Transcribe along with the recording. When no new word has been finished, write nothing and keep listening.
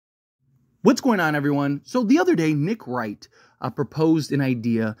What's going on, everyone? So the other day, Nick Wright proposed an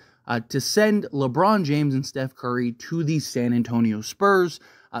idea to send LeBron James and Steph Curry to the San Antonio Spurs.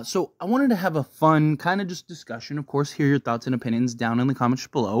 So I wanted to have a fun kind of just discussion. Of course, hear your thoughts and opinions down in the comments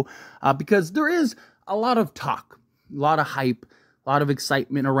below, because there is a lot of talk, a lot of hype, a lot of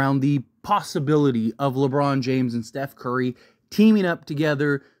excitement around the possibility of LeBron James and Steph Curry teaming up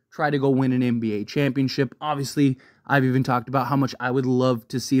together, try to go win an NBA championship. Obviously, I've even talked about how much I would love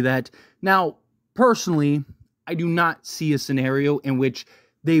to see that. Now, personally, I do not see a scenario in which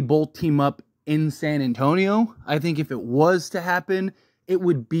they both team up in San Antonio. I think if it was to happen, it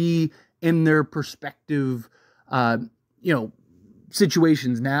would be in their perspective,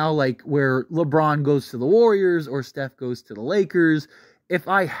 situations now, like where LeBron goes to the Warriors or Steph goes to the Lakers. If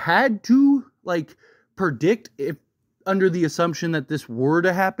I had to, predict, if under the assumption that this were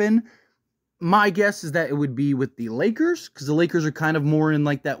to happen, my guess is that it would be with the Lakers, because the Lakers are kind of more in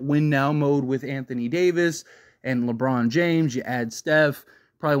that win now mode with Anthony Davis and LeBron James. You add Steph,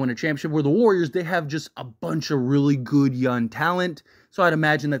 probably win a championship. Where the Warriors, they have just a bunch of really good young talent. So I'd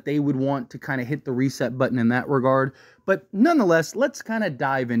imagine that they would want to kind of hit the reset button in that regard. But nonetheless, let's kind of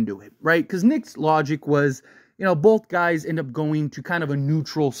dive into it, right? Because Nick's logic was, both guys end up going to kind of a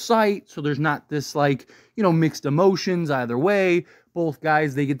neutral site. So there's not this mixed emotions either way. Both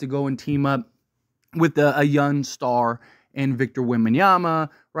guys, they get to go and team up with a young star and Victor Wembanyama,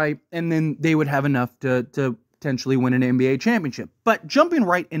 right? And then they would have enough to potentially win an NBA championship. But jumping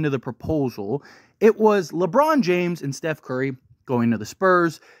right into the proposal, it was LeBron James and Steph Curry going to the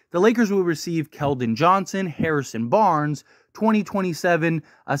Spurs. The Lakers will receive Keldon Johnson, Harrison Barnes, 2027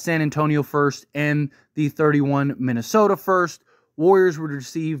 San Antonio first, and the 31 Minnesota first. Warriors would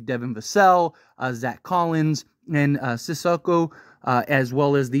receive Devin Vassell, Zach Collins, and Sissoko, as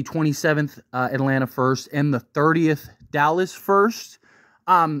well as the 27th Atlanta first and the 30th Dallas first.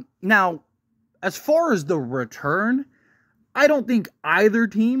 Now, as far as the return, I don't think either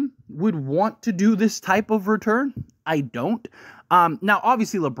team would want to do this type of return. I don't. Now,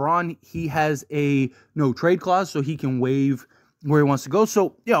 obviously, LeBron, he has a no-trade clause, so he can waive where he wants to go.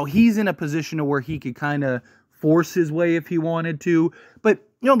 So, he's in a position to where he could kind of force his way if he wanted to. But,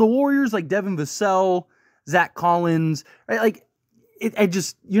 the Warriors, like Devin Vassell, Zach Collins, right?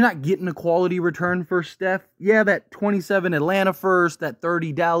 You're not getting a quality return for Steph. Yeah, that 27 Atlanta first, that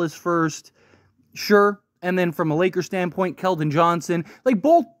 30 Dallas first, sure. And then from a Lakers standpoint, Keldon Johnson,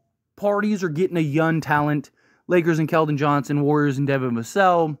 both parties are getting a young talent. Lakers and Keldon Johnson, Warriors and Devin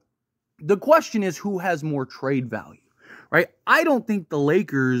Vassell. The question is, who has more trade value, right? I don't think the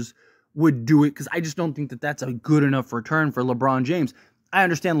Lakers would do it because I just don't think that that's a good enough return for LeBron James. I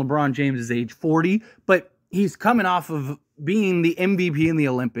understand LeBron James is age 40, but he's coming off of being the MVP in the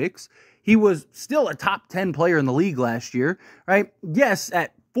Olympics. He was still a top 10 player in the league last year, right? Yes,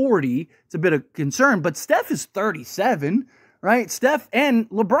 at 40, it's a bit of concern, but Steph is 37, right? Steph and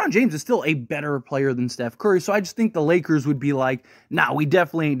LeBron James is still a better player than Steph Curry. So I just think the Lakers would be like, nah, we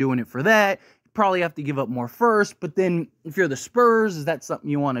definitely ain't doing it for that. Probably have to give up more first. But then if you're the Spurs, is that something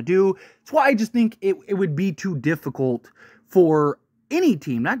you want to do? That's why I just think it would be too difficult for any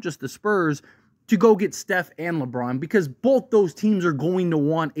team, not just the Spurs, to go get Steph and LeBron, because both those teams are going to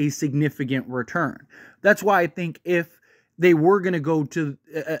want a significant return. That's why I think if they were going to go to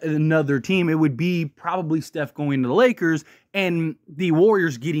another team, it would be probably Steph going to the Lakers and the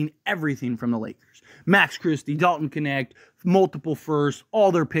Warriors getting everything from the Lakers. Max Christie, Dalton Connect, multiple firsts,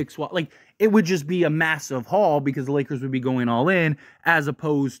 all their picks. It would just be a massive haul because the Lakers would be going all in, as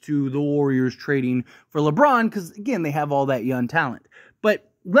opposed to the Warriors trading for LeBron because, again, they have all that young talent.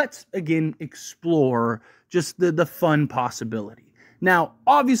 But let's, again, explore just the fun possibility. Now,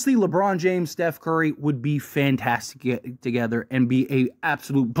 obviously, LeBron James, Steph Curry would be fantastic together and be an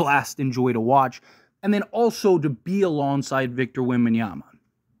absolute blast and joy to watch. And then also to be alongside Victor Wembanyama.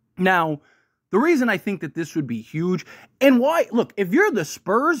 Now, the reason I think that this would be huge, and why, look, if you're the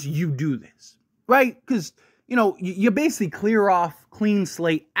Spurs, you do this, right? Because, you basically clear off clean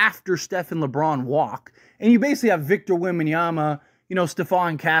slate after Steph and LeBron walk, and you basically have Victor Wembanyama,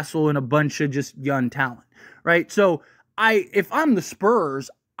 Stephon Castle, and a bunch of just young talent, right? So, if I'm the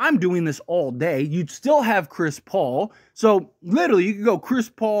Spurs, I'm doing this all day. You'd still have Chris Paul. So literally you could go Chris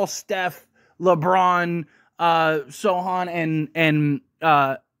Paul, Steph, LeBron, Sohan,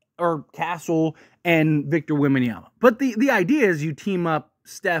 or Castle and Victor Wembanyama. But the idea is you team up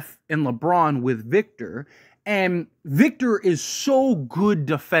Steph and LeBron with Victor, and Victor is so good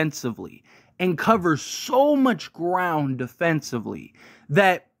defensively and covers so much ground defensively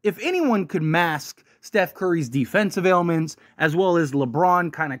that if anyone could mask Steph Curry's defensive ailments, as well as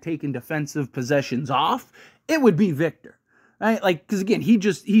LeBron kind of taking defensive possessions off, it would be Victor, right? Like, because again,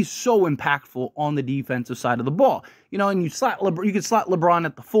 he's so impactful on the defensive side of the ball, you know. And you could slot LeBron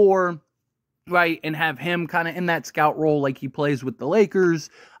at the 4, right, and have him kind of in that scout role like he plays with the Lakers,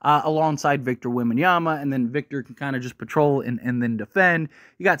 alongside Victor Wembanyama, and then Victor can kind of just patrol and then defend.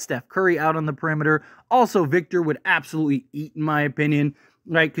 You got Steph Curry out on the perimeter. Also, Victor would absolutely eat, in my opinion,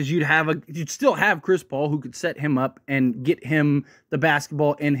 right, because you'd still have Chris Paul, who could set him up and get him the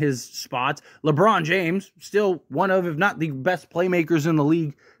basketball in his spots. LeBron James, still one of, if not the best playmakers in the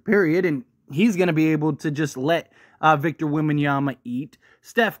league, period, and he's going to be able to just let Victor Wembanyama eat.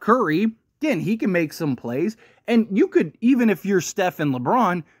 Steph Curry, again, he can make some plays. And you could, even if you're Steph and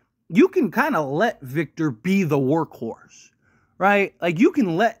LeBron, you can kind of let Victor be the workhorse, right? Like, you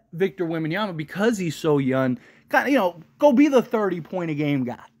can let Victor Wembanyama, because he's so young, kind of, you know, go be the 30-point-a-game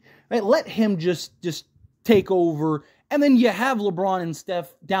guy, right? Let him just take over. And then you have LeBron and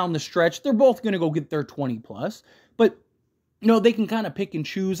Steph down the stretch. They're both going to go get their 20-plus. But, you know, they can kind of pick and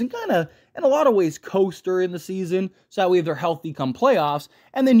choose and kind of, in a lot of ways, coast during the season, so that way they're healthy come playoffs,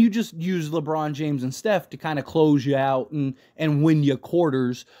 and then you just use LeBron James and Steph to kind of close you out and win you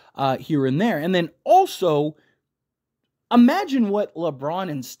quarters here and there. And then also, imagine what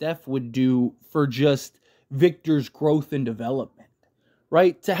LeBron and Steph would do for just Victor's growth and development,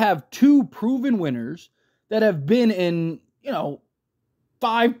 right? To have two proven winners that have been in, you know,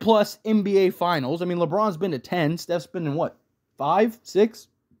 5+ NBA finals. I mean, LeBron's been to 10, Steph's been in what, 5, 6?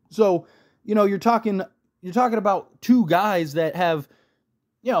 So, you know, you're talking about two guys that have,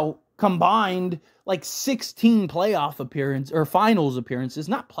 you know, combined like 16 playoff appearances or finals appearances,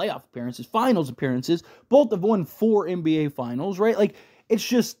 not playoff appearances, finals appearances. Both have won 4 NBA finals, right? Like, it's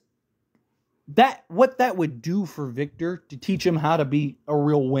just that, what that would do for Victor, to teach him how to be a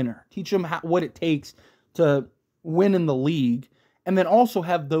real winner, teach him what it takes to win in the league, and then also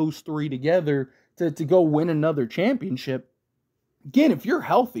have those three together to go win another championship. Again, if you're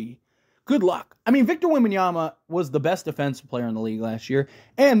healthy, good luck. I mean, Victor Wembanyama was the best defensive player in the league last year,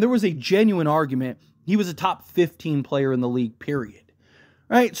 and there was a genuine argument he was a top 15 player in the league, period.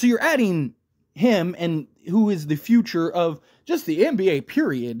 Right? So you're adding him, and who is the future of just the NBA,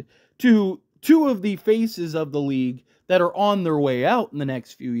 period, to two of the faces of the league that are on their way out in the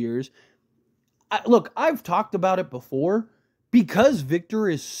next few years. Look, I've talked about it before. Because Victor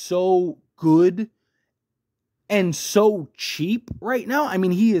is so good and so cheap right now, I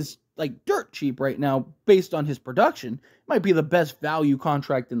mean, he is like dirt cheap right now based on his production. Might be the best value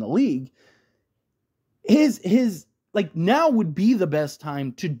contract in the league. His like, now would be the best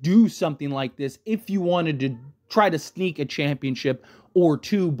time to do something like this if you wanted to try to sneak a championship or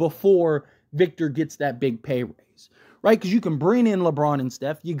two before Victor gets that big pay raise, right? Because you can bring in LeBron and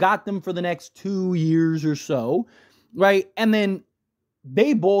Steph. You got them for the next 2 years or so, right? And then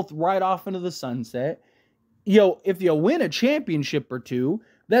they both ride off into the sunset. If you win a championship or two,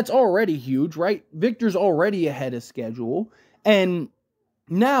 that's already huge, right? Victor's already ahead of schedule. And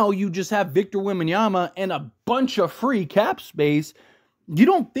now you just have Victor Wembanyama and a bunch of free cap space. You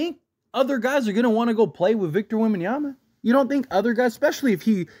don't think other guys are going to want to go play with Victor Wembanyama? You don't think other guys, especially if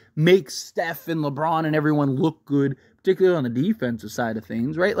he makes Steph and LeBron and everyone look good, particularly on the defensive side of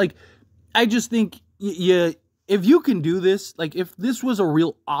things, right? Like, I just think if you can do this, like if this was a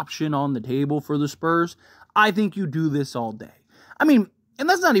real option on the table for the Spurs, I think you do this all day. I mean, and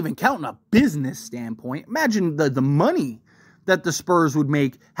that's not even counting a business standpoint. Imagine the money that the Spurs would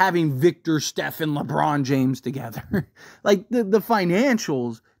make having Victor, Steph, and LeBron James together. Like, the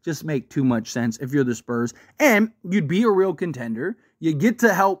financials just make too much sense if you're the Spurs. And you'd be a real contender. You get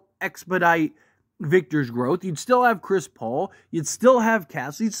to help expedite Victor's growth. You'd still have Chris Paul. You'd still have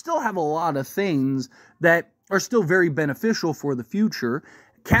Castle. You'd still have a lot of things that are still very beneficial for the future.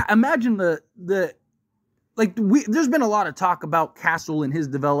 Imagine there's been a lot of talk about Castle and his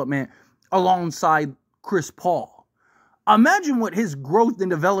development alongside Chris Paul. Imagine what his growth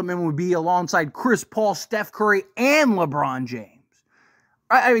and development would be alongside Chris Paul, Steph Curry, and LeBron James.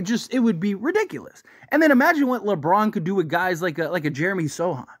 It would be ridiculous. And then imagine what LeBron could do with guys like a Jeremy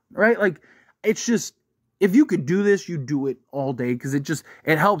Sohan, right? Like, it's just, if you could do this, you do it all day, because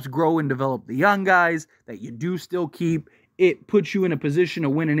it helps grow and develop the young guys that you do still keep. It puts you in a position to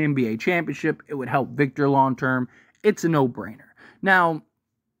win an NBA championship. It would help Victor long term. It's a no-brainer. Now,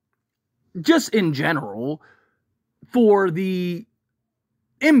 just in general, for the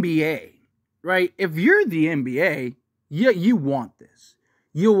NBA, right? If you're the NBA, you want this.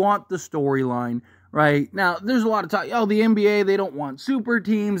 You want the storyline, right? Now, there's a lot of talk. Oh, the NBA, they don't want super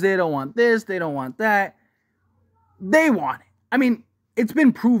teams. They don't want this. They don't want that. They want it. I mean, it's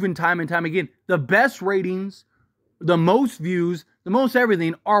been proven time and time again. The best ratings, the most views, the most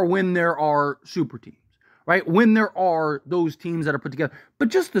everything are when there are super teams, right? When there are those teams that are put together. But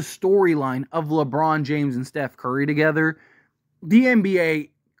just the storyline of LeBron James and Steph Curry together, the NBA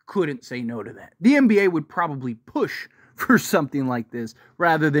couldn't say no to that. The NBA would probably push for something like this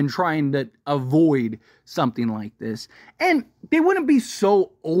rather than trying to avoid something like this. And they wouldn't be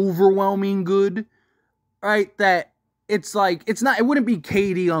so overwhelming good, right? That it's like, it wouldn't be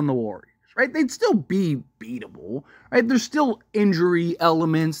KD on the Warriors, right? They'd still be beatable, right? There's still injury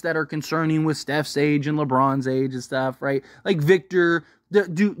elements that are concerning with Steph's age and LeBron's age and stuff, right? Like Victor,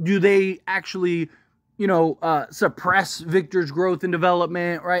 do they actually, suppress Victor's growth and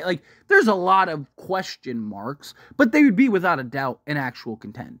development, right? Like, there's a lot of question marks, but they would be without a doubt an actual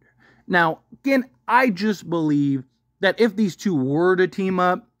contender. Now, again, I just believe that if these two were to team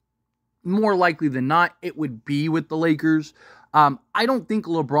up, more likely than not, it would be with the Lakers. I don't think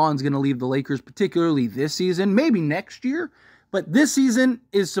LeBron's going to leave the Lakers, particularly this season, maybe next year, but this season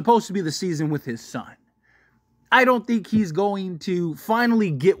is supposed to be the season with his son. I don't think he's going to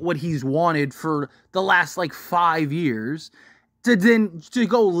finally get what he's wanted for the last 5 years to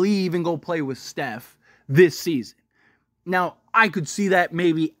go leave and go play with Steph this season. Now, I could see that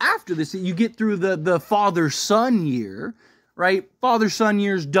maybe after this, you get through the father-son year, right? Father-son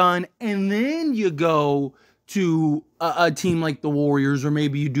year's done, and then you go to a team like the Warriors, or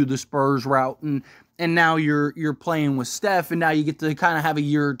maybe you do the Spurs route, and now you're playing with Steph, and now you get to kind of have a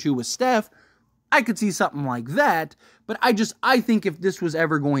year or two with Steph. I could see something like that, but I think if this was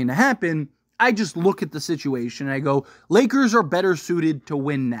ever going to happen, I just look at the situation and I go, Lakers are better suited to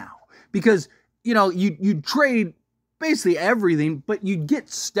win now. Because, you'd trade basically everything, but you'd get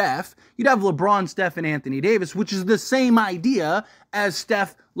Steph. You'd have LeBron, Steph, and Anthony Davis, which is the same idea as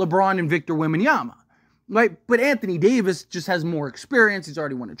Steph, LeBron, and Victor Wembanyama, right? But Anthony Davis just has more experience. He's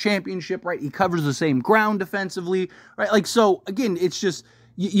already won a championship, right? He covers the same ground defensively, right? So, again, it's just...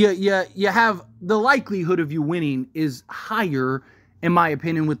 You have the likelihood of you winning is higher, in my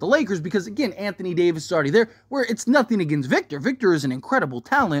opinion, with the Lakers because, again, Anthony Davis is already there, where it's nothing against Victor. Victor is an incredible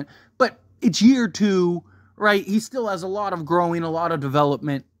talent, but it's year 2, right? He still has a lot of growing, a lot of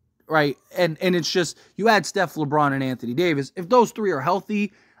development, right? And it's just, you add Steph, LeBron, and Anthony Davis. If those 3 are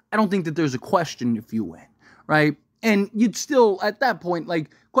healthy, I don't think that there's a question if you win, right? And you'd still, at that point,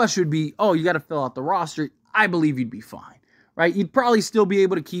 question would be, oh, you got to fill out the roster. I believe you'd be fine. Right, you'd probably still be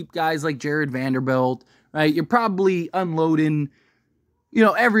able to keep guys like Jared Vanderbilt, right? You're probably unloading,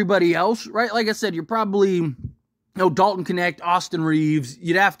 everybody else, right? Like I said, you're probably, Dalton Connect, Austin Reeves.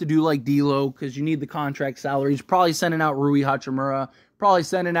 You'd have to do like D'Lo because you need the contract salaries. Probably sending out Rui Hachimura. Probably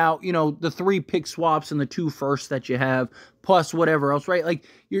sending out, the 3 pick swaps and the 2 firsts that you have, plus whatever else, right? Like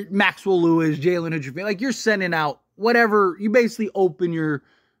your Maxwell Lewis, Jalen Hood, you're sending out whatever. You basically open your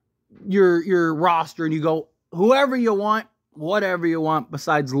roster and you go, whoever you want. Whatever you want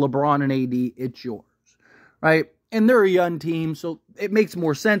besides LeBron and AD, it's yours, right? And they're a young team, so it makes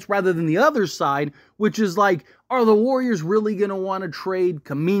more sense rather than the other side, which is are the Warriors really going to want to trade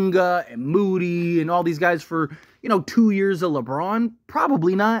Kuminga and Moody and all these guys for, 2 years of LeBron?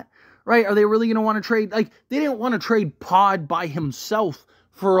 Probably not, right? Are they really going to want to trade? They didn't want to trade Pod by himself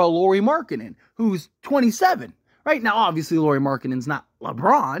for a Lauri Markkanen, who's 27, right? Now, obviously, Lauri Markkanen's not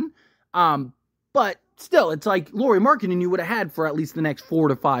LeBron, but still, it's Lauri Markkanen you would have had for at least the next 4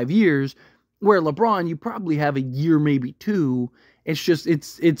 to 5 years, where LeBron, you probably have a year, maybe 2. It's just,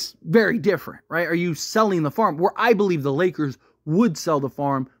 it's very different, right? Are you selling the farm? Where I believe the Lakers would sell the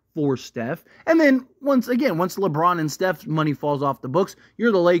farm for Steph. And then, once LeBron and Steph's money falls off the books,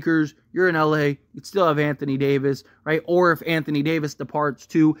 you're the Lakers, you're in LA, you'd still have Anthony Davis, right? Or if Anthony Davis departs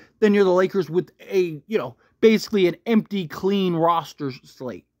too, then you're the Lakers with a, basically an empty, clean roster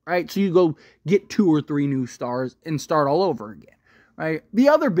slate. Right, so you go get 2 or 3 new stars and start all over again, right? The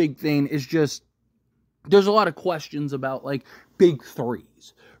other big thing is just, there's a lot of questions about, big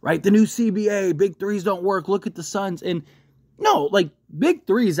threes, right? The new CBA, big threes don't work, look at the Suns, and no, big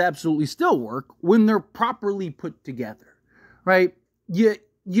threes absolutely still work when they're properly put together, right? You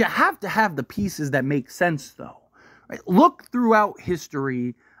have to have the pieces that make sense, though, right? Look throughout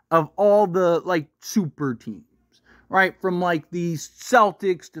history of all the, super teams. Right, from the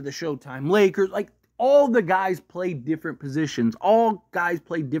Celtics to the Showtime Lakers, all the guys played different positions. All guys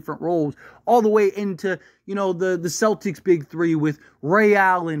played different roles, all the way into, the Celtics big 3 with Ray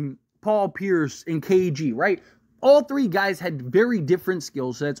Allen, Paul Pierce, and KG, right? All 3 guys had very different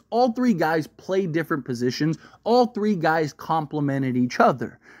skill sets. All 3 guys played different positions. All 3 guys complemented each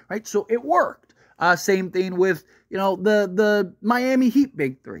other, right? So it worked. Same thing with, the Miami Heat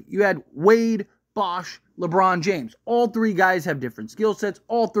big 3. You had Wade, Bosh, LeBron James. All three guys have different skill sets.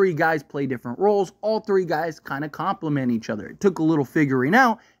 All three guys play different roles. All three guys kind of complement each other. It took a little figuring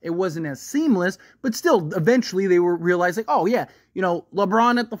out. It wasn't as seamless, but still, eventually they were realizing, oh yeah,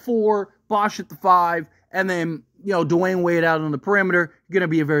 LeBron at the 4, Bosh at the 5, and then, Dwayne Wade out on the perimeter, going to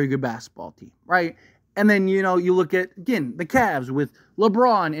be a very good basketball team, right? And then, you look at, again, the Cavs with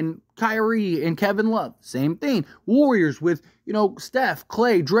LeBron and Kyrie and Kevin Love. Same thing. Warriors with, Steph,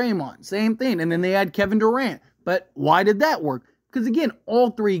 Clay, Draymond. Same thing. And then they had Kevin Durant. But why did that work? Because, again,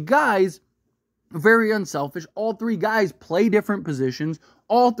 all three guys are very unselfish. All three guys play different positions.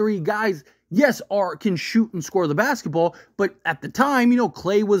 All three guys, yes, can shoot and score the basketball. But at the time,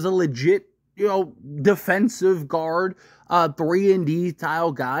 Clay was a legit, defensive guard, 3-and-D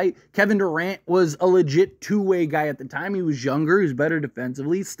style guy. Kevin Durant was a legit two-way guy at the time. He was younger. He was better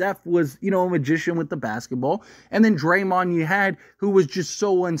defensively. Steph was, a magician with the basketball. And then Draymond you had, who was just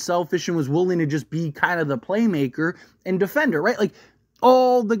so unselfish and was willing to just be kind of the playmaker and defender, right? Like,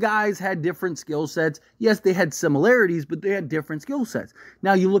 all the guys had different skill sets. Yes, they had similarities, but they had different skill sets.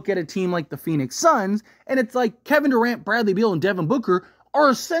 Now, you look at a team like the Phoenix Suns, and it's like Kevin Durant, Bradley Beal, and Devin Booker are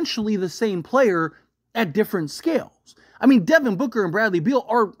essentially the same player at different scales. I mean, Devin Booker and Bradley Beal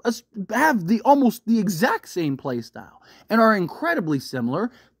have almost the exact same play style and are incredibly similar,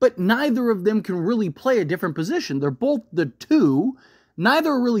 but neither of them can really play a different position. They're both the 2.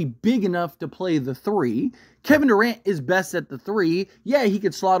 Neither are really big enough to play the 3. Kevin Durant is best at the 3. Yeah, he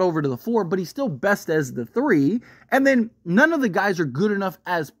could slot over to the 4, but he's still best as the 3. And then none of the guys are good enough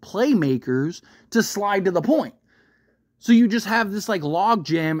as playmakers to slide to the point. So you just have this like log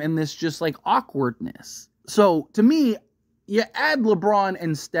jam and this just like awkwardness. So to me, you add LeBron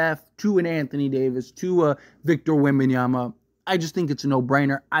and Steph to an Anthony Davis, to a Victor Wembanyama. I just think it's a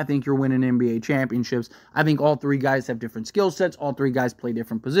no-brainer. I think you're winning NBA championships. I think all three guys have different skill sets. All three guys play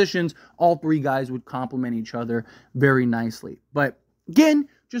different positions. All three guys would complement each other very nicely. But again,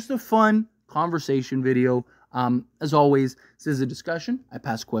 just a fun conversation video. As always, this is a discussion. I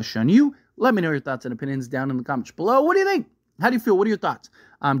pass a question on you. Let me know your thoughts and opinions down in the comments below. What do you think? How do you feel? What are your thoughts?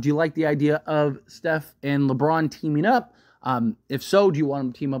 Do you like the idea of Steph and LeBron teaming up? If so, do you want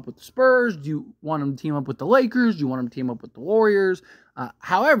them to team up with the Spurs? Do you want them to team up with the Lakers? Do you want them to team up with the Warriors?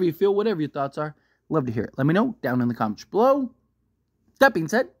 However you feel, whatever your thoughts are, love to hear it. Let me know down in the comments below. That being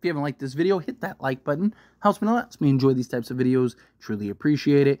said, if you haven't liked this video, hit that like button. Helps me a lot. Helps me enjoy these types of videos. Truly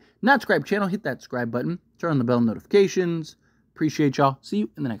appreciate it. Not subscribe channel, hit that subscribe button. Turn on the bell notifications. Appreciate y'all. See you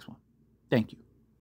in the next one. Thank you.